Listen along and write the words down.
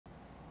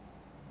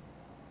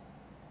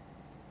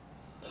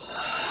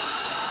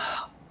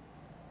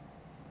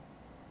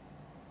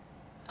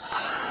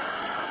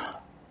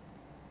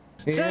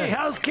Say,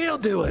 how's Kale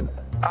doing?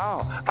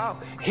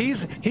 Oh,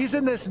 he's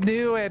in this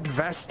new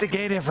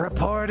investigative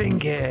reporting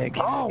gig.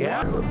 Oh,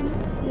 yeah.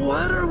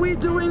 What are we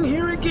doing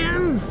here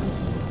again?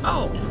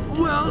 Oh,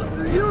 well,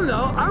 you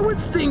know, I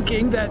was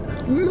thinking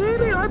that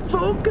maybe I'm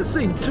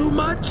focusing too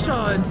much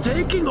on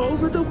taking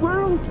over the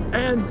world,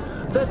 and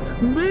that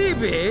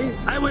maybe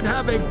I would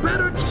have a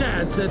better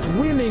chance at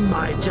winning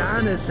my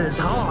Janis's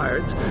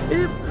heart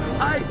if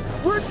I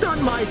worked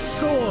on my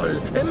soul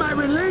and my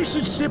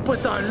relationship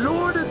with our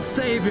Lord and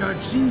Savior,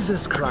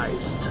 Jesus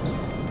Christ.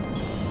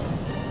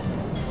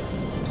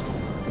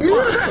 The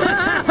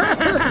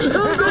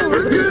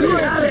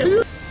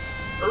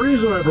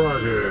reason I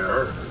brought you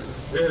here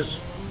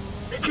is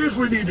in case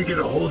we need to get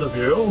a hold of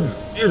you.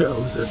 You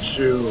know, since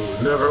you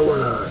never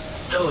want to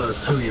tell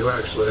us who you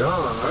actually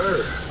are.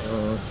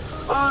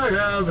 I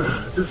have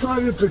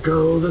decided to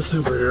go the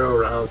superhero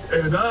route,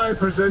 and I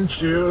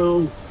present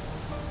you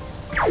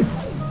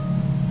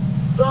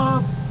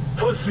the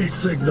Pussy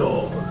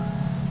Signal.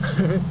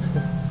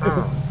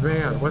 Oh,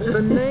 man, what's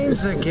the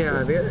names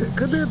again?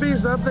 Could there be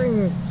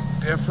something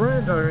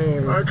different? I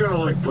mean... I kind of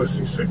like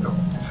Pussy Signal.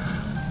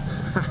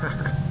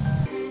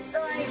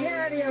 So I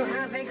hear you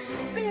have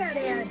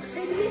experience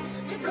in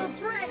mystical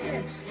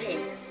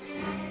pregnancies.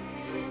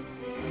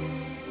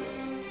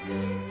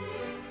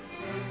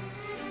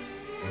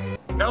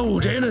 No,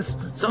 Janis,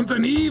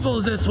 something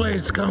evil's this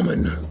way's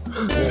coming.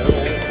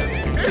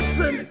 It's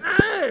an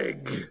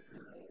egg!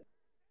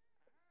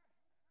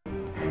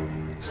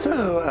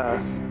 So,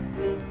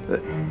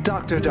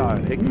 Dr.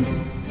 Darling,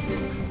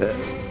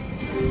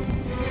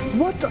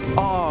 what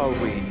are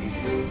we?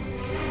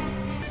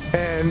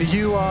 And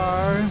you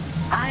are?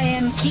 I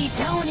am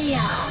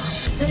Ketonia,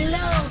 the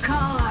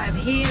low-carb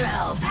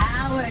hero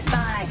powered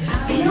by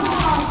pure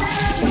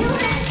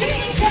therapeutic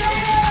ketones!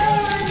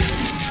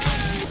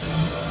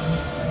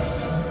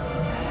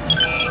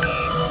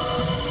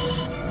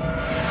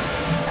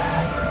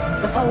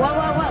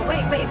 Whoa,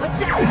 wait, what's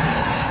that?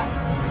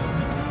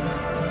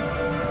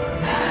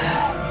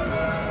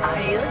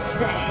 Are you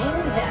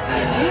saying that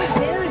if you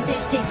build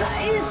this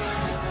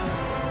device,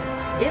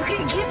 you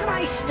can get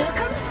my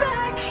snookums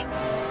back?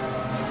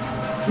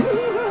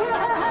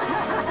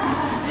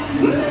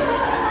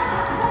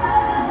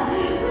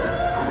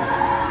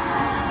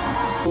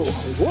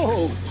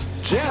 Whoa,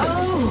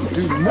 Janis,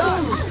 do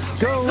not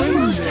go The in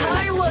most there.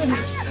 high one!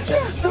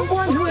 The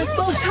one who is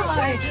most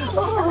high!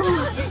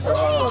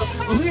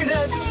 We're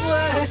not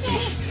worthy!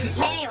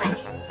 Anyway,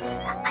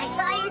 I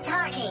saw you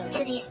talking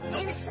to these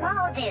two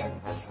small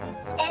dudes,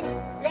 and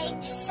they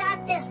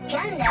shot this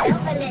gun that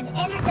opened an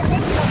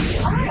interdimensional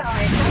portal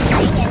or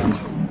something,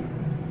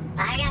 and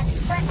I got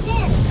sucked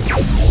in.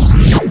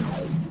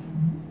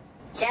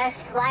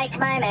 Just like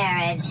my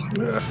marriage.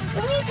 We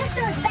took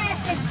those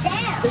bastards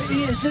down.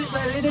 Yes,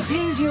 well, it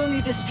appears you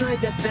only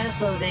destroyed the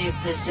vessel they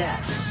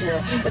possessed.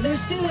 They're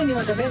still in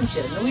your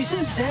dimension. We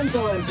sent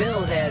Xanthor and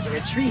Bill there to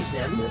retrieve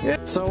them.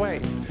 So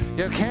wait,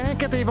 you can't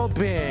get the evil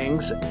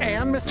beings,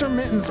 and Mr.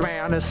 Mittens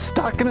Man is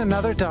stuck in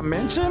another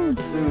dimension?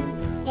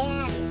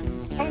 Yeah,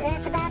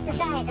 that's about the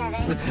size of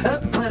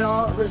it. But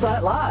all was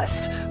not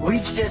lost. We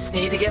just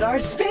need to get our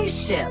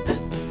spaceship.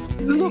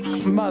 Look,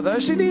 Mother,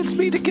 she needs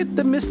me to get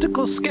the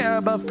mystical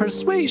scarab of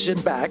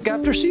persuasion back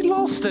after she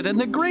lost it in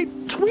the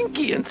great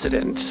Twinkie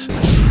incident.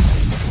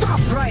 Stop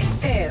right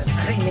there,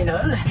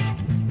 criminal.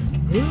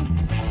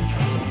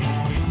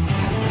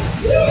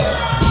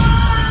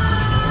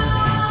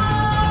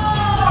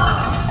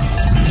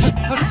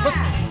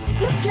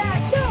 Looks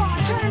like you're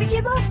all trying to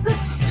give us the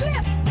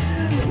slip!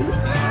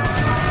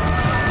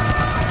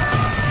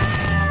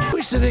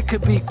 Wish that it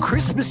could be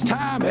Christmas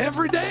time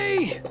every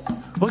day.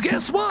 Well,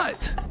 guess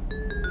what?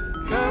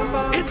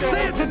 It's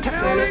Santa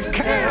Town in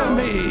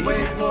Canby!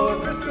 Wait for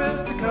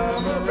Christmas to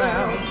come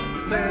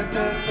around.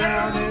 Santa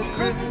Town is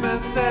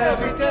Christmas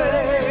every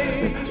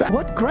day.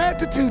 What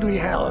gratitude we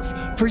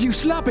have for you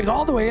slopping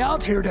all the way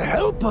out here to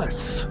help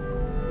us!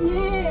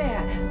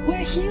 Yeah,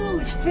 we're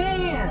huge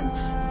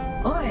fans.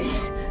 Oi,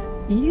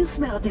 you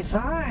smell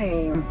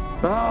divine.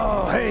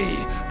 Oh, hey,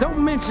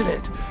 don't mention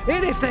it.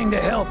 Anything to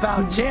help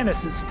out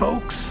Janis's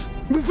folks.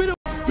 We've been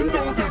You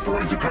know they're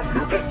going to come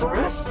looking for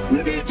us.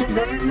 We need to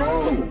let them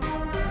know.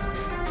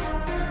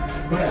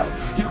 Well,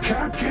 you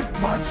can't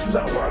get much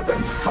lower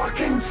than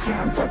fucking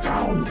Santa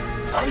Town.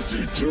 I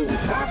see two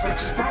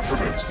perfect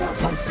specimens for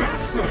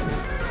possessing.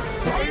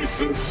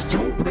 Nice and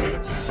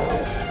stupid.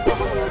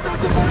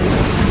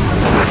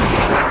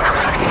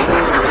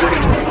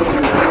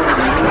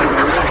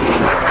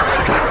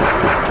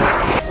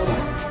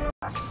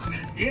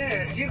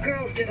 Yes, you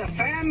girls did a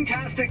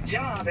fantastic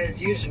job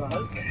as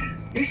usual.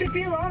 You should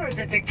feel honored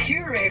that the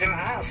curator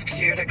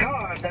asks you to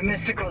guard the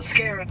mystical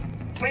scarab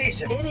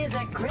equation. It is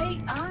a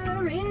great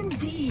honor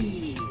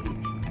indeed.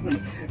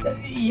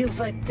 You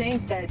would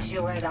think that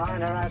you would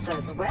honor us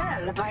as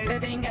well by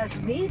letting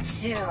us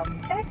meet you.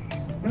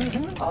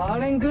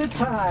 All in good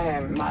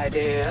time, my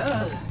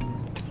dear.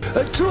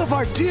 Two of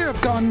our deer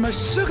have gone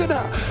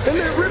mashugana, and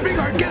they're ripping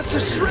our guests to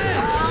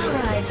shreds! All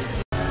right.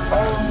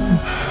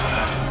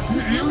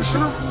 You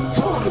should have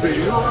told us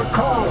enemy you are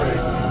calling.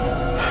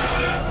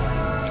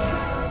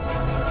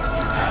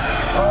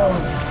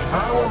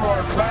 How are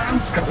our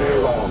plans coming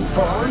along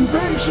for our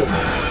invasion?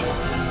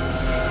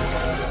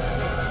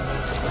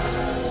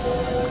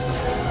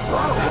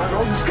 Right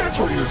on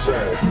schedule, you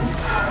say?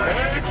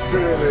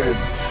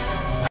 Excellent!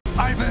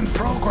 I've been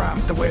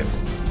programmed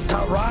with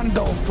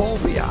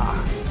Tyrannophobia.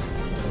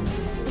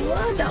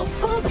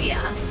 Tyrannophobia?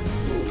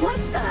 What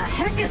the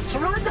heck is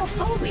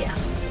Tyrannophobia?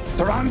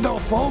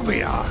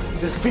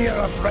 Tyrannophobia is fear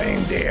of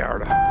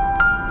reindeer.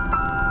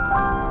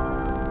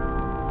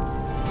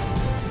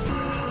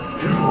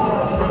 You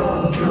are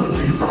found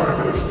guilty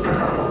by this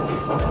battle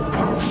of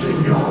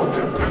punching your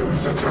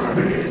defense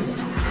attorney.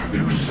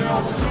 You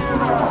shall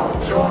serve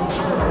out your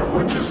term,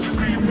 which is to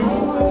be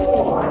no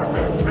more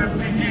than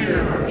 50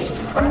 years,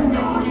 and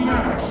no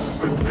less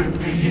than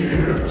 50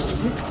 years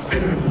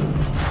in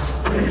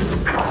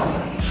Space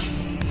College.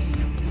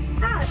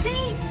 Oh,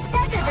 see?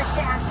 That doesn't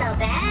sound so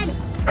bad.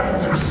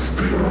 As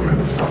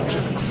experiment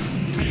subjects.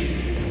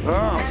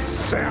 Oh,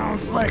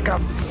 sounds like a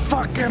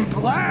fucking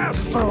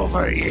blast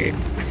over here.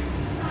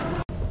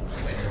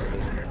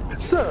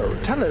 So,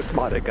 tell us,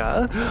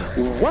 Monica,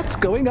 what's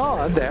going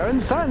on there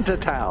in Santa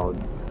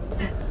Town?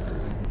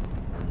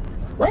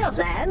 Well,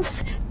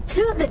 Lance,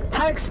 2 of the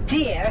park's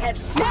deer have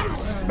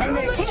snapped, and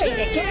they're tearing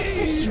the gas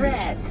to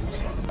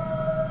shreds.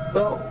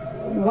 Well,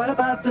 what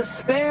about the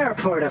spare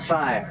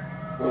portifier?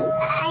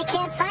 I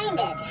can't find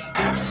it.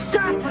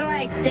 Stop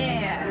right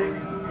there.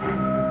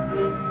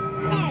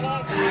 There it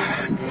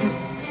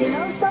is. You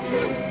know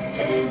something?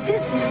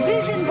 This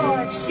vision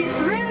board shit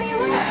really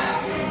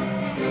works.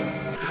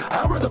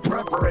 How are the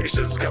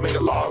preparations coming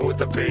along with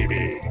the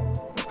baby?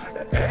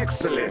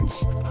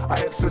 Excellent. I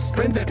have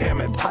suspended him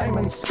in time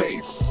and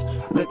space,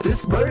 and at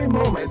this very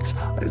moment,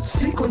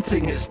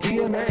 sequencing his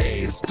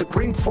DNAs to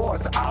bring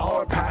forth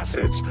our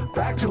passage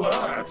back to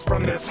Earth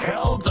from this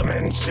hell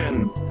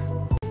dimension.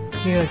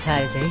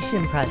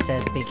 Purification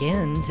process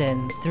begins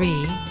in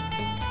 3,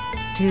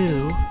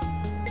 2,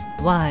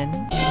 1.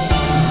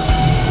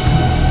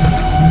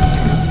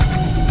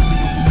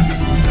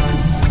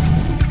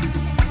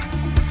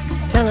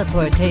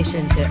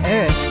 Teleportation to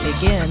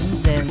Earth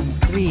begins in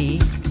 3,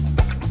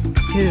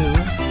 2,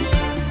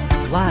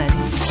 1.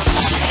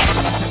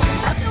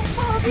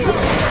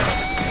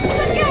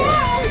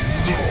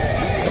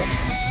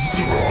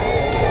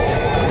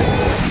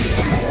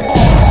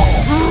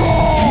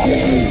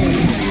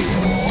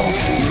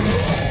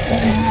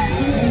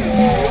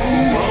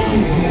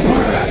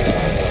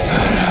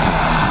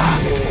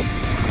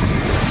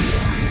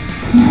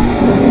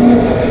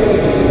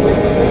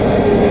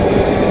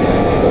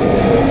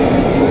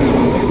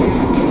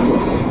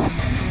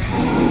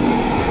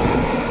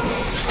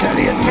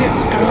 Steady your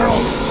tits,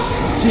 girls.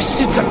 This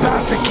shit's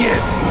about to get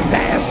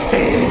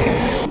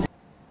nasty.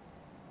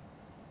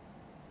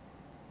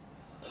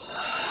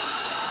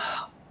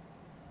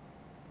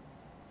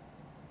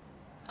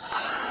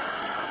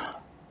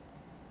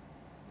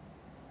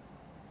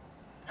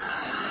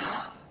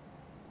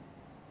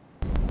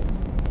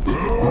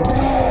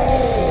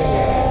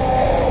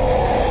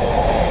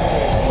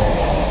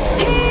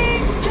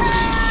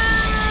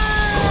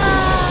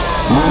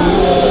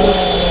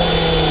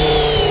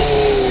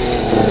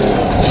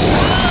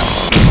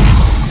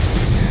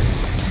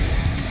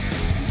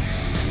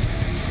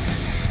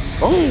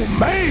 Oh,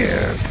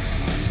 man!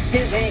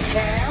 Does it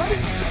count?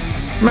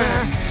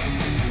 Man.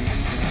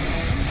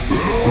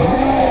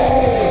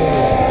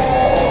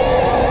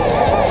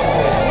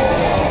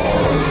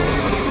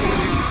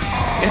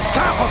 It's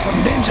time for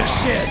some ninja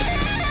shit.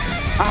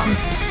 I'm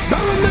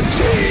smelling the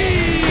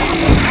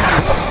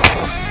cheese!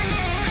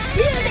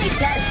 You need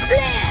to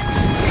split!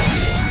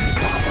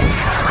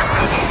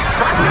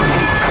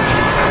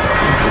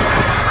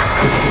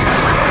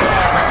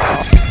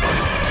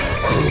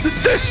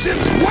 This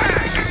shit's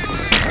whack!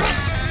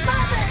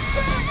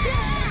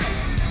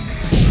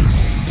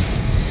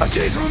 I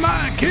changed my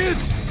mind,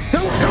 kids!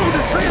 Don't go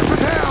to Santa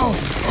Town!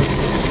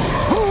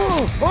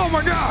 Oh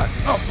my god!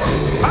 Oh,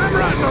 I'm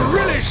writing a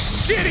really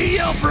shitty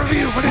Yelp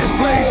review for this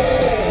place!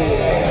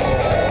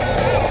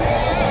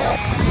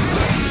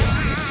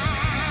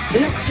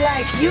 Looks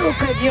like you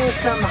could use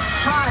some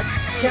hot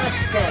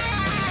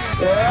justice.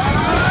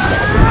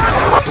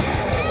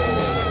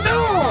 No!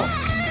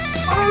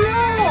 Oh no!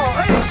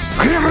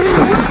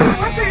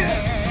 What's it?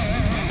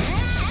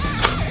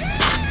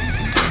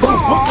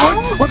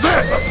 What's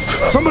that?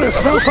 Somebody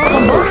smell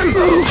something burning?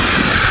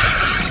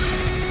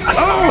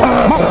 Oh,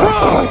 my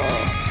frog!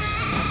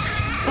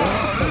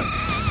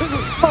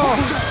 Oh,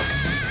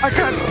 I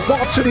can't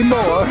watch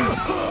anymore.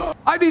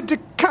 I need to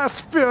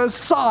cast fear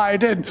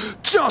aside and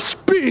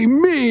just be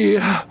me.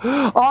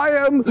 I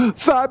am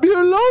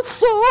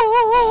fabuloso.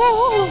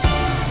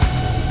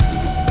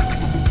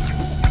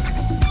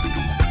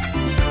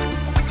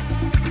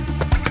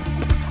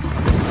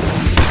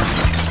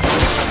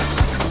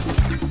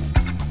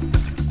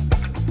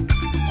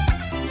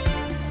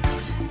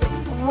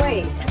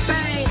 Wait,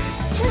 by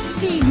just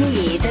be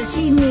me, does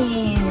he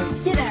mean,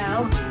 you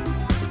know,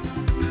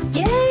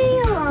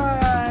 gay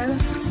or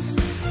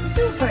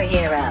super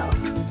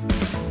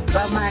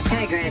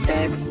migrate,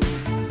 babe.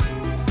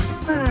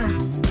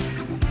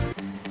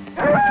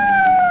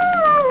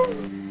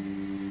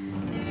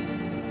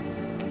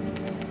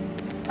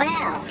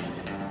 Well,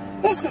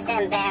 this is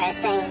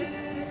embarrassing.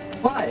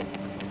 What?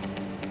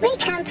 We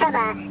come from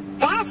a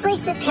vastly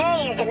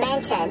superior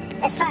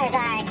dimension as far as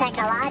our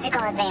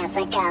technological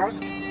advancement goes,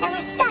 and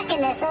we're stuck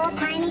in this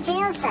old-timey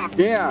jail cell.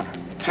 Yeah,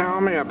 tell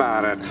me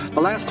about it.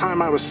 The last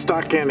time I was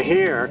stuck in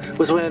here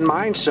was when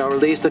Mindshow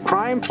released the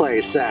crime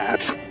play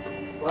set.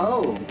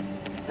 Whoa.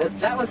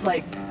 That was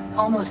like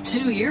almost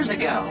 2 years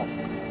ago.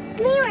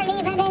 We weren't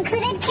even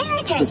included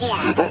characters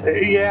yet.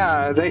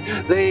 Yeah,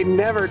 they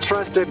never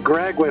trusted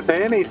Greg with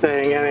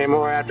anything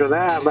anymore after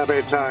that, let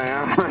me tell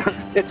you.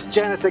 It's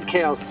Janis And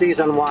Kale,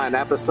 Season 1,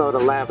 Episode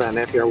 11,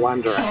 if you're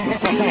wondering. Well.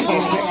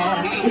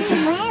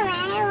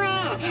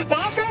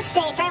 That's what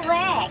safer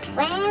work.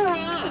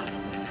 Well.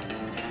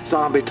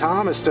 Zombie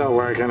Tom is still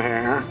working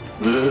here.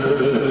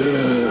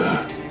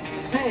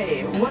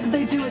 Hey, what did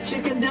they do with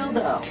Chicken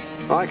Dildo?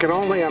 Well, I can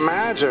only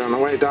imagine the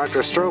way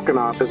Dr.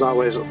 Stroganoff is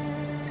always...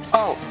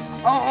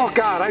 Oh,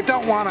 God, I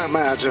don't want to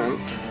imagine.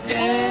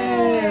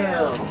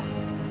 Ew!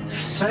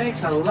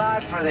 Thanks a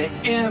lot for the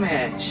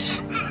image.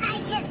 I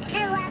just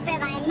threw up in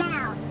my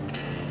mouth.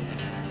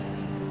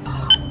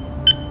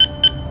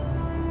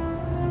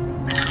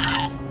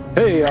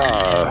 Hey,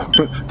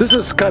 this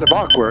is kind of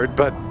awkward,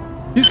 but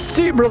you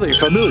seem really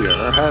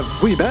familiar.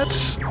 Have we met?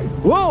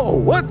 Whoa,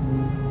 what?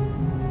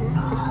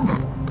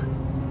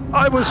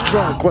 I was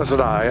drunk,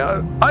 wasn't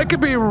I? I can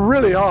be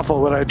really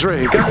awful when I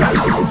drink.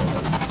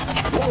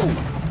 Whoa.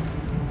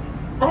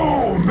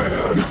 Oh,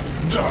 man.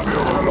 Damn you,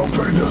 little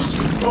penis.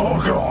 Oh,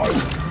 God.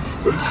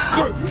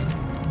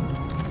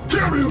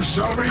 Damn you,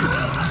 Shelby.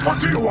 What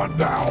do you want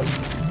now?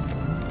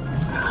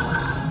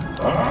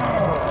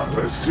 Ah,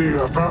 let's see.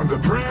 I found the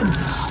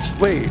prince.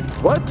 Wait,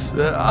 what?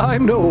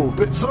 I'm no...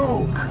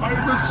 So,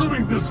 I'm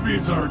assuming this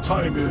means our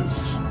time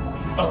is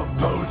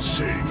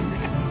approaching.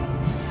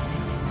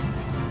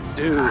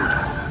 Dude,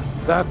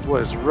 that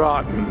was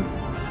rotten.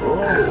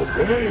 Oh,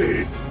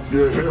 hey.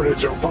 You're here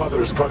at your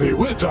father's buddy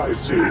wit, I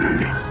see.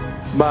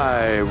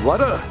 My what?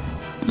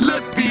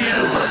 Let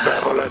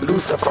Beelzebub and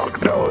Lucifer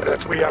know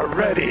that we are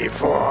ready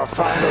for our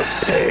final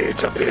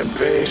stage of the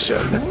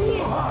invasion.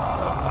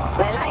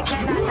 Well, I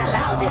cannot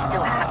allow this to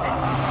happen.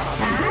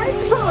 I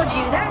told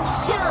you that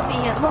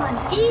Shelby is one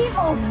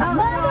evil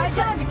mother. I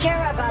don't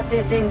care about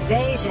this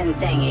invasion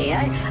thingy.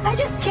 I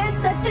just can't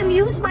let them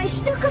use my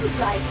snookums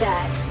like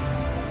that.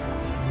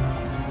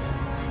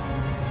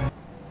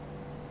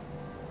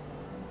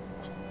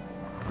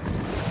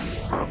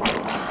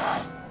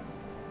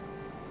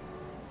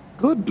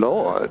 Good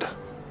Lord.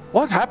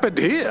 What happened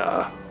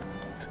here?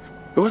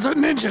 It was a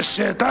ninja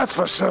shit, that's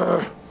for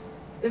sure.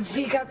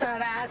 We got our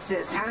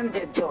asses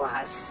handed to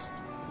us.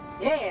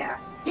 Yeah,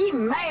 he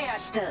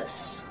mashed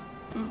us.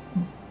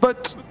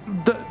 But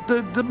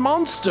the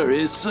monster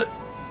is...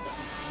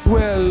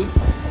 well...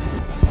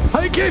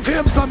 I gave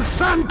him some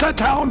Santa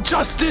Town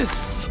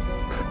justice!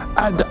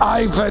 And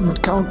Ivan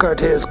conquered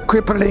his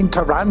crippling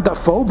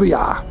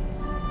tyrannophobia.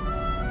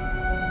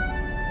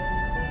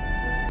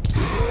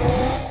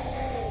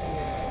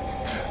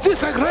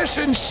 This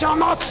aggression shall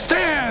not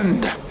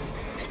stand!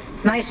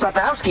 Nice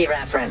Lebowski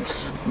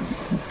reference.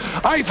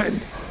 Ivan,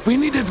 we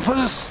need to put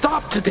a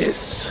stop to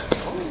this.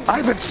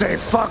 I would say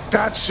fuck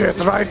that shit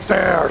right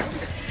there.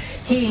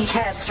 He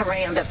has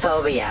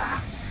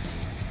tyrannophobia.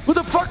 Who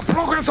the fuck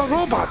programs a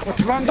robot with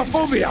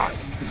tyrannophobia?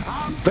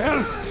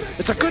 Well,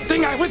 it's a good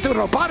thing I went to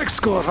robotics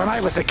school when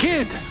I was a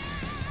kid.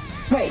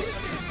 Wait,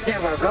 there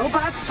were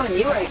robots when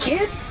you were a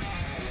kid?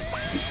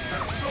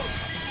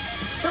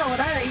 So,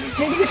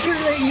 did you hear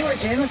that you were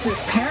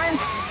Janice's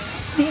parents?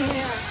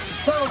 Yeah.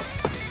 So,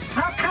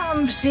 how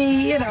come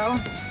she,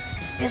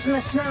 isn't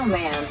a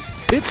snowman?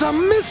 It's a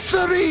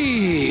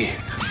mystery!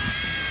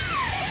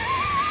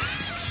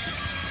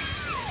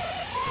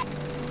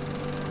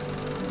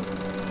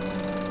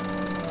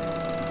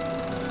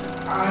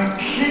 I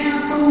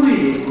can't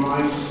believe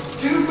my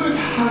stupid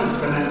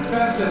husband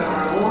invested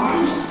our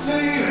life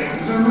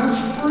savings in this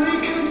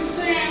freaking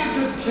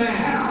Santa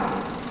town.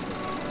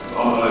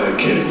 I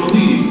can't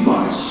believe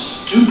my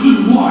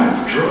stupid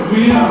wife drug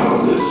me out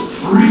on this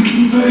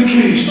freaking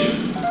vacation.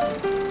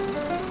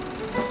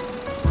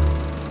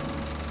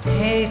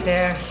 Hey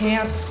there,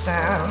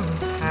 handsome.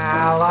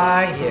 How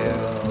are you?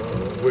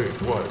 Wait,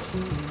 what?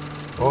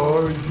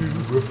 Are you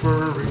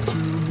referring to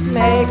me?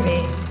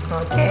 Maybe.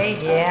 Okay,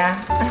 yeah.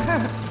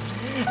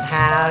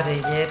 How do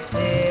you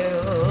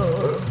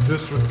do?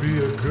 This would be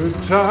a good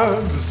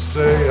time to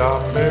say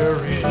I'm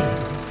married.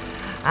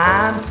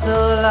 I'm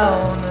so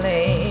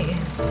lonely,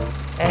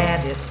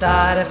 and you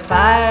start a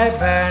fire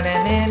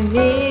burning in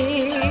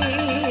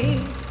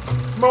me.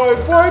 My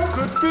wife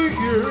could be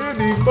here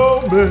any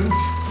moment.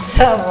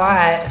 So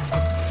what?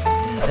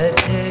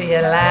 Do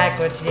you like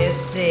what you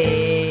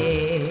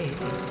see?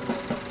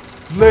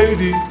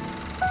 Lady,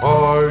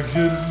 are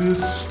you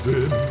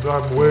listening?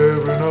 I'm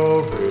wearing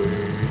a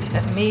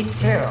ring. Me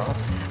too.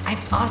 I'm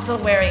also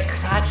wearing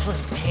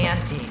crotchless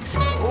panties.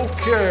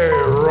 Okay,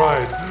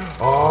 right.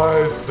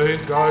 I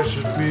think I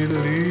should be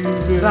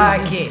leaving.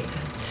 Barkeep,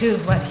 to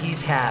what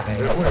he's having.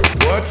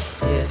 Wait, what?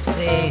 You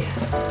see,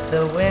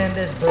 the wind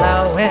is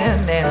blowing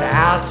and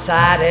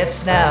outside it's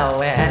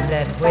snowing,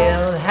 and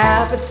we'll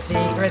have a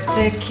secret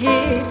to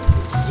keep.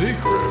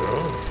 Secret,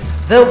 huh?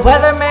 The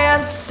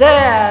weatherman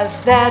says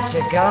that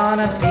you're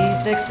gonna be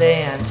 6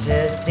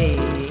 inches deep.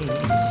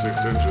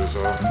 6 inches,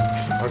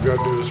 huh? I've got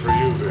news for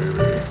you,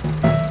 baby.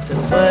 So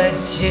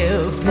would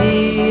you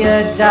be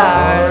a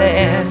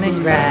darling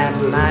and grab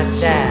my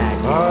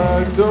jacket?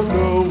 I don't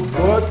know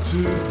what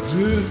to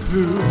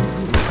do.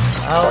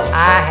 Oh,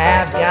 I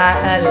have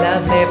got a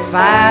lovely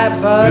fire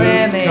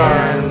burning in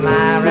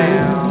my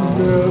room.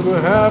 Never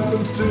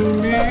happens to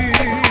me.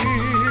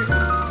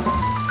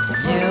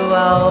 You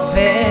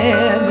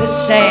open the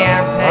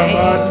champagne, I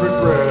might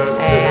regret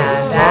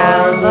and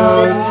I'll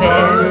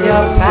open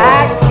your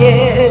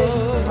package.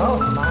 Oh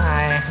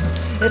my,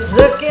 it's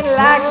looking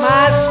like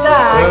my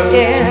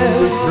stocking.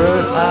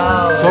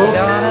 Oh, it's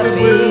gonna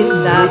be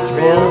stopped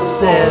real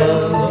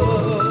soon.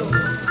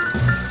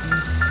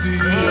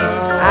 See,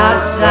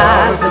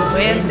 outside the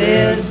wind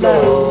is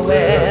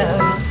blowing,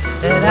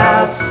 and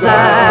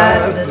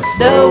outside the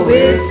snow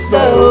is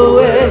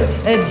snowing,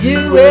 and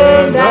you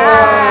and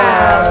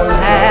I'll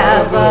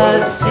have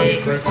a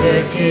secret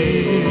to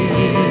keep.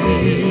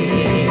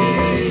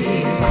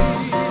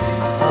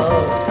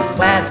 Oh,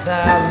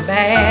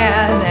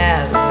 weatherman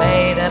has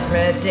made a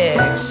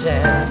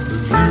prediction.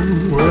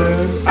 You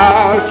and I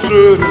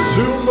should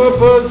assume a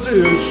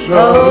position.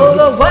 Oh,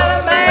 the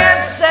weatherman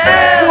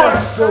says.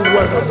 What's the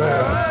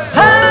weatherman say?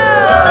 Oh,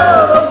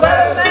 the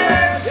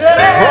weatherman says.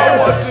 Oh,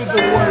 what did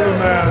the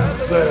weatherman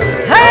say?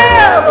 Oh,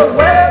 the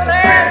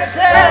weatherman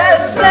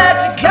says that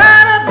you're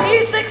gonna be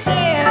 6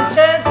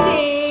 inches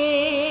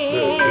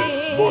deep.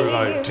 It's more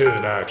like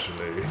 10,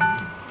 actually.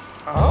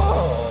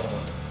 Oh.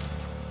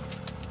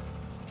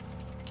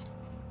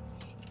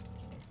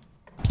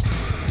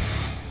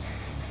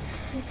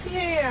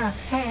 Yeah,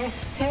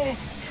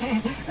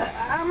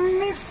 a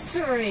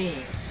mystery.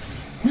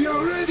 We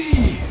are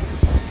ready!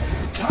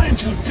 Time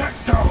to deck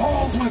the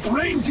halls with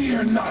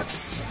reindeer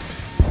nuts!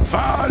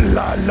 Fa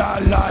la la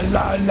la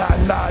la la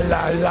la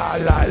la la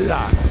la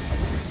la.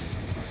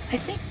 I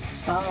think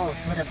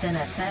balls would have been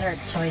a better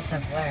choice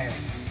of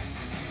words.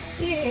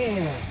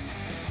 Yeah.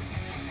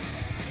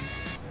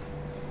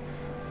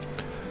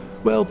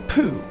 Well,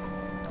 Pooh,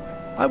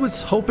 I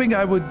was hoping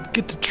I would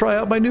get to try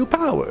out my new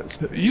powers.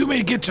 You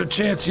may get your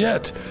chance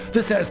yet.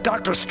 This has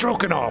Dr.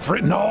 Stroganoff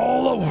written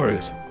all over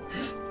it.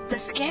 The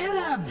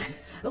scarab!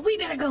 We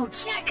better go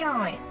check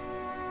on it!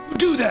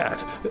 Do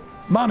that.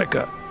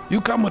 Monica,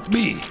 you come with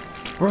me.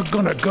 We're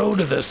gonna go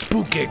to the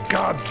spooky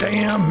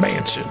goddamn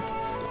mansion.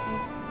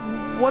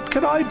 What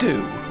can I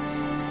do?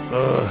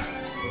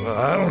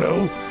 I don't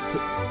know.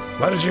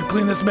 Why did you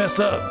clean this mess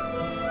up?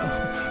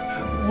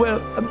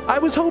 Well, I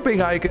was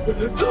hoping I could...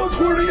 Don't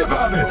worry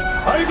about it.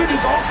 Ivan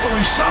is also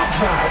a shop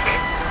vac.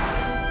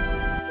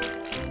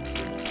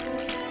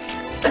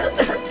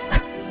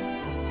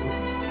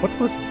 What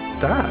was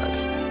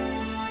that?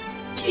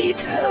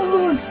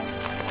 Ketones!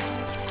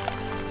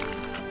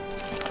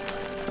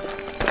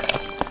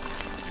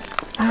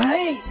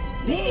 I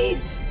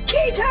need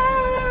ketones!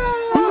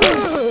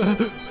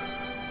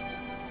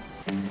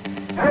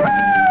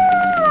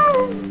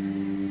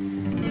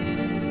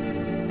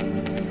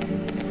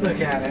 Look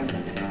at him.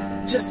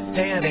 Just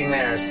standing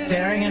there,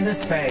 staring into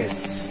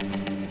space.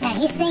 Yeah,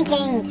 he's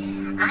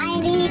thinking, I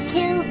need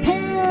to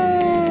poo.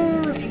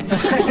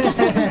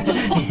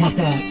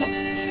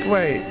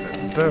 Wait,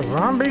 the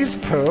zombies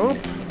poop?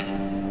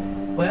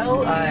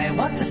 Well, I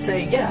want to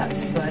say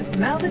yes, but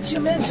now that you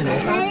mention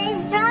it...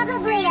 It's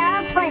probably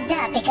all plugged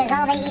up because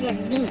all they eat is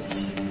meat.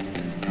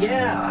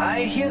 Yeah,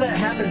 I hear that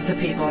happens to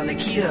people on the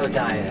keto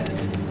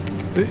diet.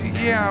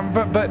 Yeah,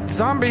 but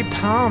Zombie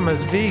Tom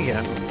is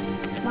vegan.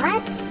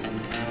 What?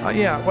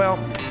 Yeah, well,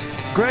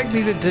 Greg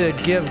needed to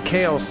give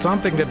Kale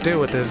something to do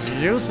with his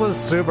useless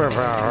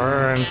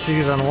superpower in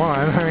season 1.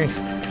 I mean,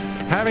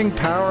 having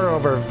power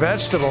over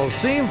vegetables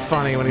seemed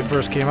funny when he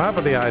first came up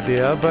with the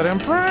idea, but in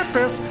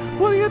practice,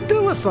 what do you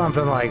do with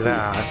something like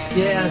that?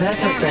 Yeah,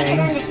 that's a I can thing.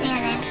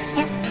 understand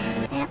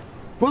that. Yep.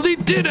 Well, he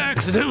did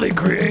accidentally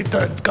create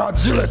the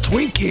Godzilla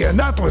Twinkie, and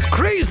that was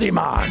crazy,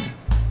 man.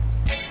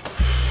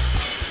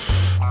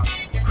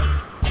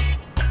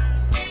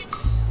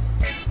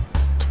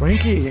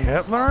 Twinkie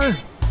Hitler?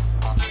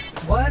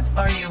 What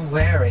are you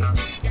wearing?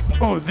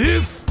 Oh,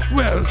 this?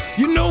 Well,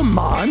 you know,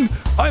 man,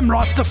 I'm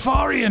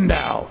Rastafarian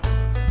now.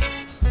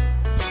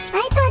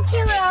 I thought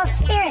you were all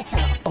spiritual.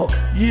 Oh,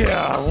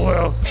 yeah,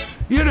 well,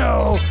 you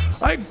know,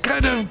 I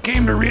kind of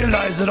came to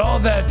realize that all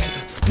that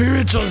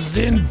spiritual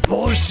Zen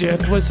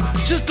bullshit was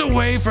just a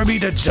way for me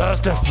to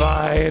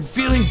justify and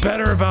feeling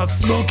better about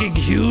smoking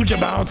huge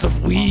amounts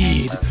of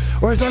weed.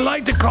 Or as I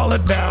like to call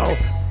it now,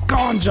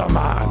 Ganja,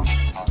 man.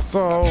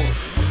 So,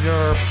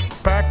 you're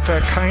back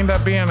to kinda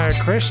being a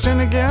Christian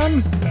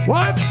again?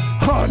 What?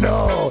 Oh,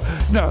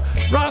 no.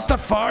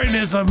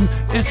 Rastafarianism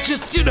is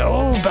just,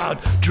 about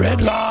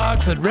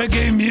dreadlocks and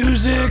reggae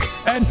music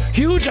and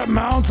huge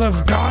amounts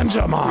of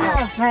ganja, man.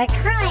 Oh, for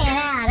crying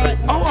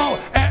out.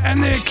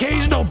 And the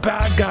occasional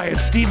bad guy in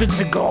Steven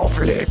Seagal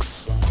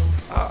flicks.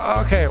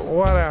 Okay,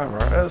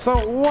 whatever.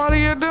 So what are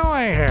you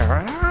doing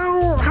here?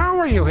 How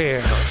are you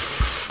here?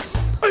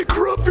 I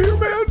grew up here,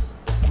 man.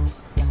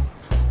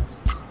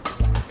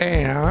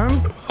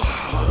 And?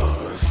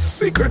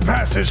 Secret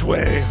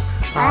passageway.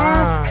 Secret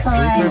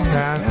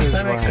passageway.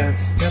 That makes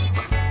sense. Yep.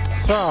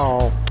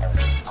 So,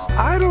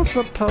 I don't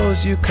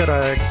suppose you could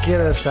get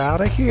us out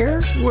of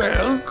here?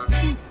 Well,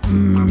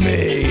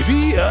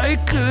 maybe I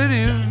could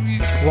if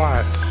you...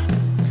 What?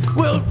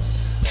 Well,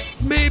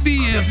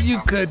 maybe if you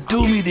could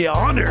do me the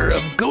honor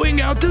of going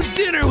out to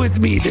dinner with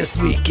me this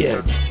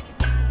weekend.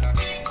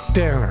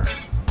 Dinner.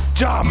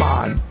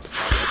 Jaman.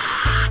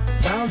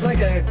 Sounds like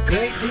a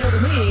great deal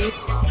to me.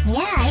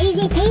 Yeah,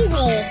 easy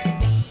peasy.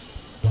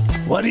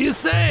 What do you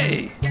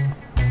say?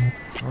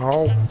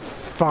 Oh,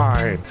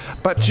 fine.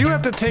 But you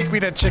have to take me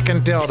to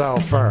Chicken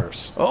Dildo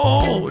first.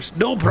 Oh,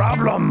 no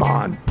problem,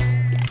 man.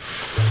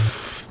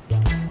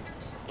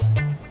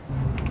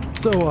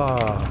 So,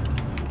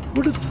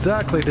 what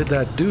exactly did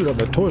that dude on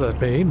the toilet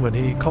mean when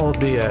he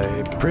called me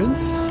a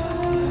prince?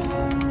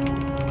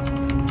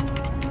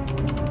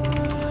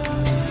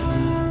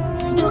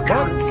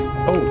 Snookums.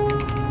 Oh,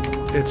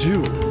 it's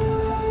you.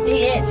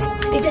 Yes,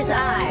 it is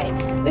I,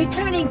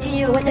 returning to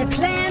you with a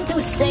plan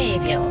to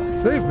save you.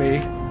 Save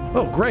me?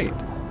 Oh, great.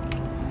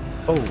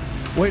 Oh,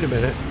 wait a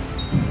minute.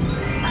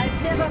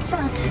 I've never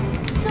felt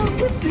so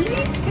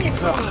complete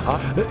before.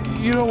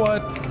 You know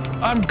what?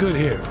 I'm good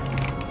here.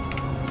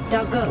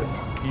 You're good.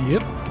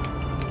 Yep.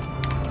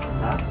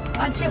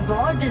 Aren't you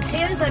bored to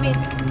tears? I mean,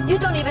 you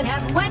don't even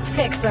have wet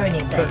picks or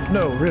anything.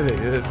 No, really.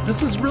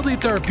 This is really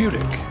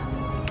therapeutic.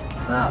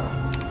 Oh,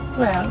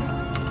 well,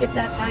 if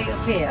that's how you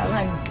feel,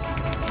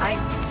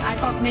 I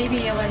thought maybe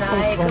you and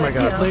I could, Oh my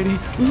God, lady,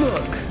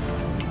 look.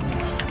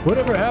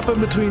 Whatever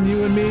happened between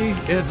you and me,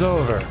 it's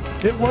over.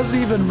 It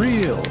wasn't even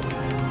real.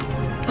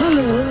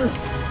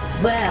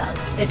 Well,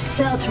 it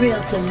felt real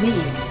to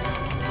me.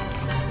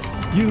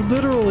 You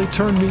literally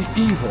turned me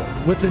evil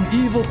with an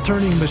evil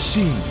turning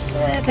machine.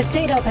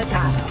 Potato.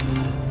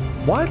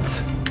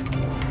 What?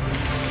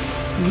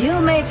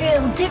 You may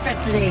feel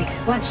differently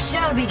once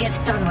Shelby gets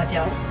done with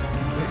you.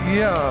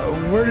 Yeah,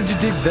 where did you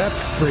dig that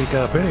freak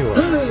up anyway?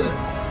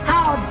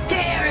 How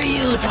dare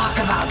you talk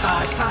about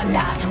our son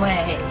that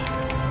way?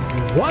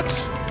 What?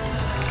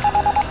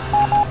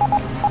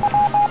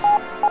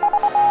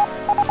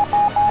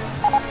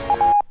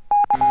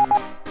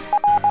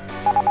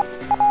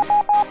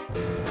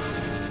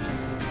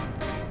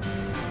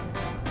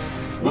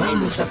 Well,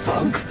 Mr.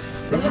 Funk,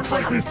 it looks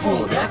like we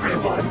fooled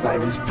everyone by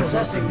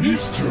possessing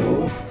these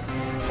two.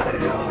 I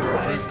know,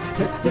 right?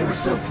 They were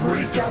so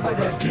freaked out by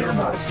that deer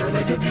monster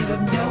they didn't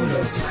even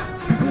notice.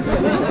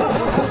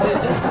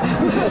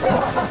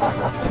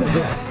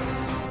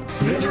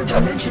 The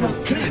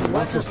interdimensional king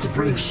wants us to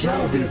bring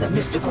Shelby the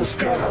mystical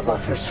scarab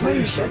of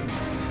persuasion.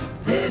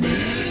 Then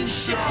he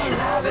shall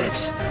have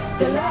it.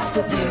 The last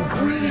of the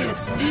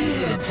ingredients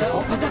needed to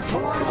open the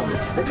portal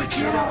and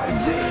begin our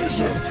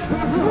invasion.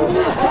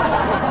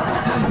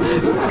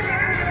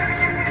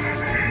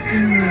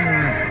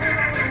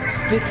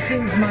 It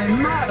seems my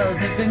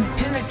models have been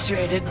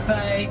penetrated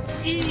by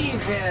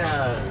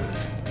evil.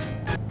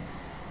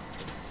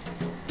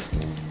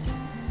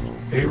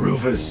 Hey,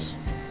 Rufus.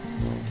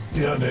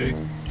 Yeah, Nate.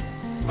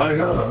 I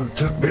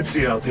took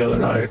Mitzi out the other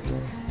night.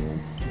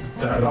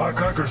 That hot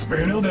cocker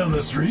spaniel down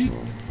the street?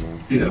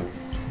 Yep.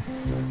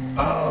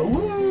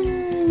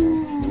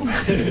 Woo!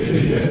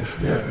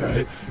 yeah,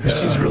 right. Yeah.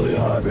 She's really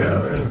hot,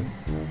 man.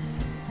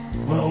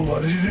 Well,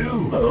 what did you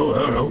do? Oh, I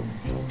don't know.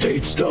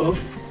 Date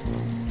stuff.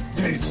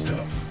 Date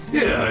stuff.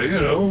 Yeah, you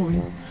know.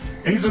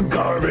 Ate some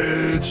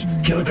garbage,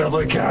 kill a couple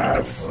of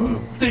cats.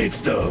 Date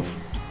stuff.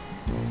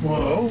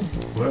 Well,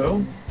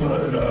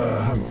 but,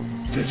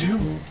 did you?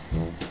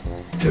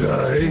 Did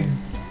I?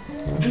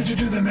 Did you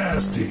do the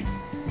nasty?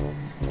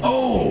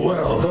 Oh,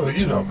 well,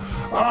 you know,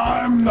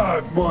 I'm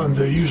not one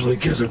to usually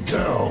kiss and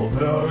tell.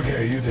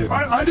 Okay, you didn't.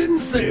 I didn't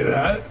say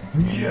that.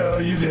 Yeah,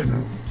 you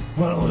didn't.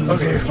 Well,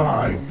 okay,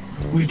 fine.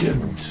 We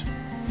didn't.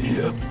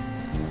 Yep.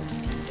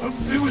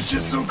 It was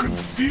just so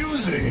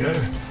confusing.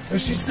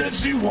 She said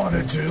she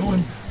wanted to,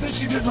 and then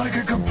she did like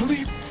a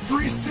complete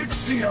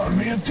 360 on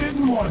me and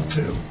didn't want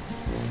to.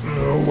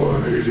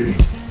 180.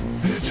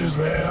 Bitches,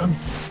 man.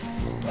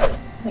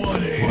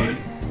 180.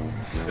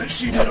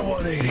 She did a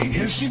 180.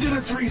 If she did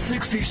a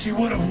 360, she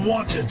would have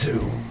wanted to.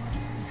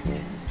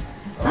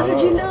 How did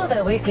you know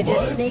that we could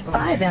just sneak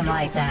by them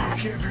like that?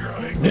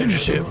 Ninja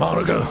shit,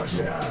 Monica.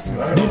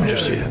 Ninja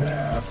shit.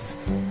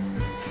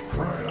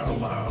 Crying out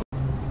loud.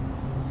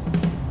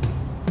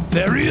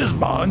 There he is,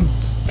 Mon.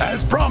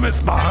 As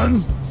promised,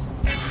 Mon.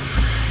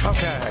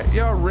 Okay,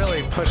 you're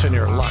really pushing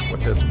your luck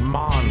with this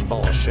Mon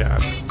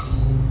bullshit.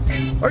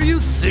 Are you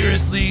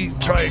seriously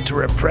trying to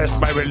repress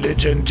my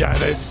religion,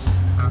 Janis?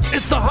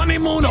 Is the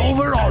honeymoon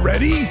over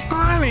already?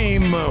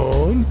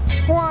 Honeymoon?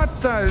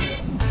 What the?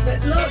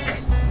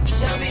 Look,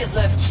 Shelby has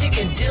left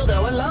Chicken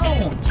Dildo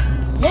alone.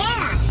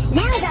 Yeah,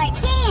 now's our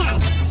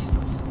chance.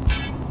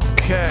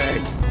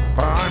 Okay,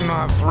 but I'm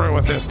not through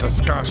with this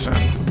discussion.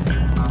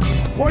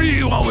 Why are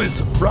you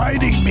always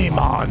riding me,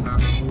 Mon?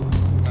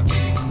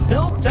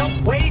 Nope,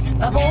 wait,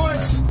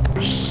 abort.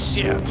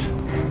 Shit,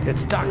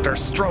 it's Dr.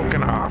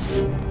 Stroganoff.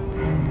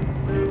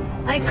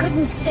 I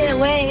couldn't stay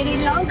away any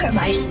longer,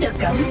 my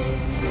schnookums.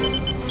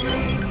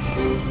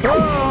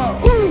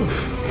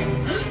 Oof!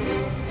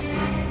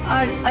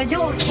 Are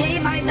you okay,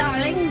 my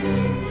darling?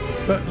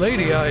 But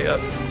lady,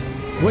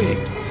 wait,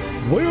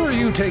 where are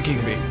you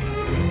taking me?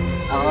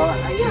 Oh,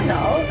 you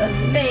know,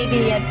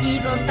 maybe an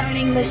evil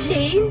turning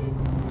machine?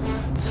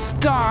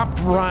 Stop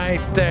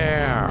right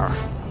there.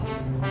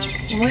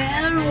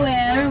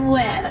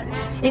 Well.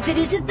 If it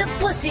isn't the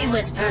Pussy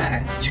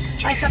Whisperer,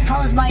 I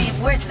suppose my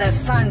worthless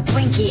son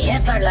Twinkie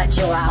Hitler let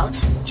you out.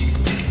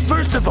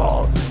 First of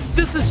all,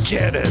 this is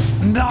Janis,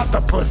 not the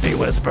Pussy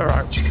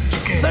Whisperer.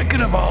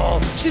 Second of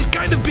all, she's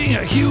kind of being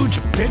a huge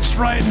bitch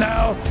right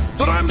now,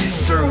 but I'm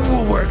sure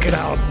we'll work it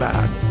out,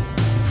 man.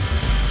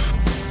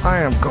 I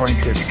am going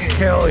to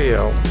kill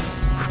you.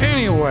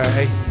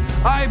 Anyway,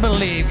 I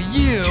believe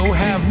you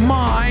have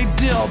my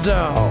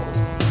dildo.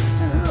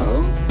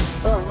 Oh?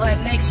 Well, what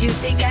makes you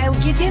think I'll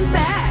give him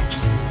back?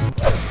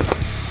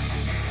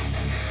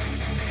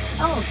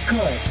 Oh,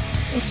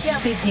 good.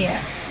 Shelby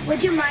dear,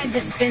 would you mind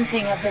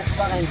dispensing of this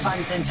woman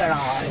once and for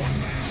all?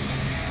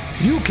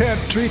 You can't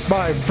treat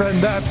my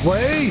friend that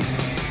way!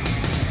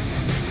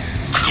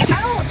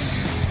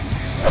 Ouch!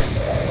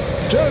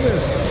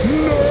 Janis,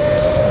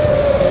 no!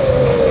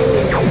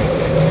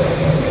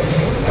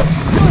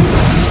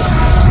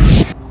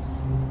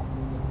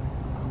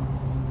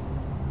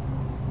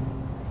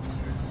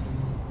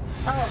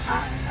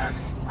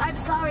 I'm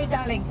sorry,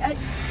 darling.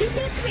 He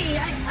hit me.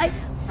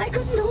 I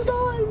couldn't hold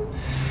on.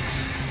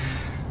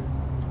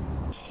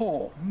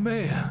 Oh,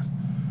 man.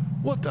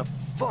 What the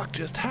fuck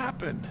just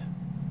happened?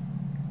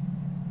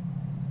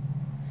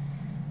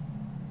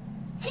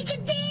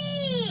 Chicken D!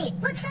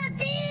 What's up,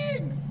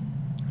 dude?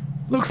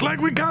 Looks like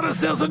we got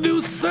ourselves a new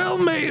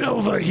cellmate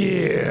over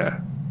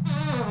here.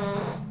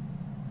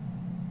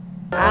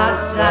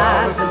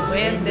 Outside the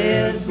wind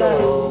is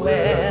blowing,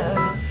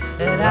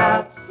 and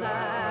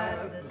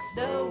outside the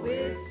snow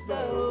is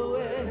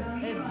snowing,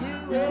 and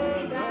you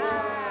and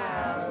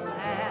I'll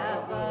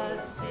have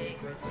a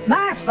secret.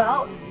 My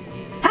fault?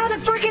 How the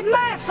frickin'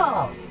 my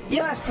fault?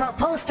 You're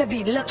supposed to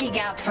be looking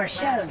out for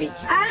Shelby.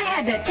 I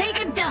had to take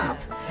a dump,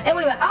 and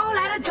we were all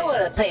out of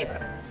toilet paper.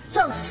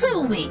 So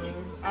sue me.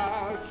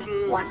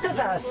 What does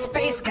our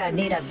space gun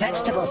need a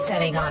vegetable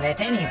setting on it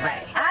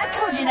anyway? I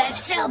told you that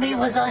Shelby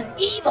was an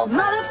evil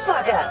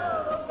motherfucker.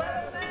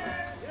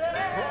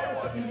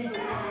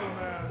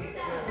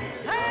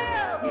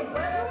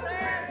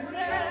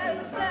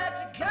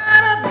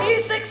 Gotta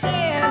be 6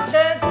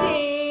 inches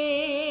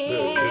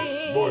deep.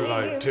 It's more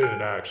like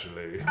 10,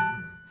 actually.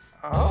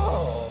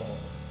 Oh.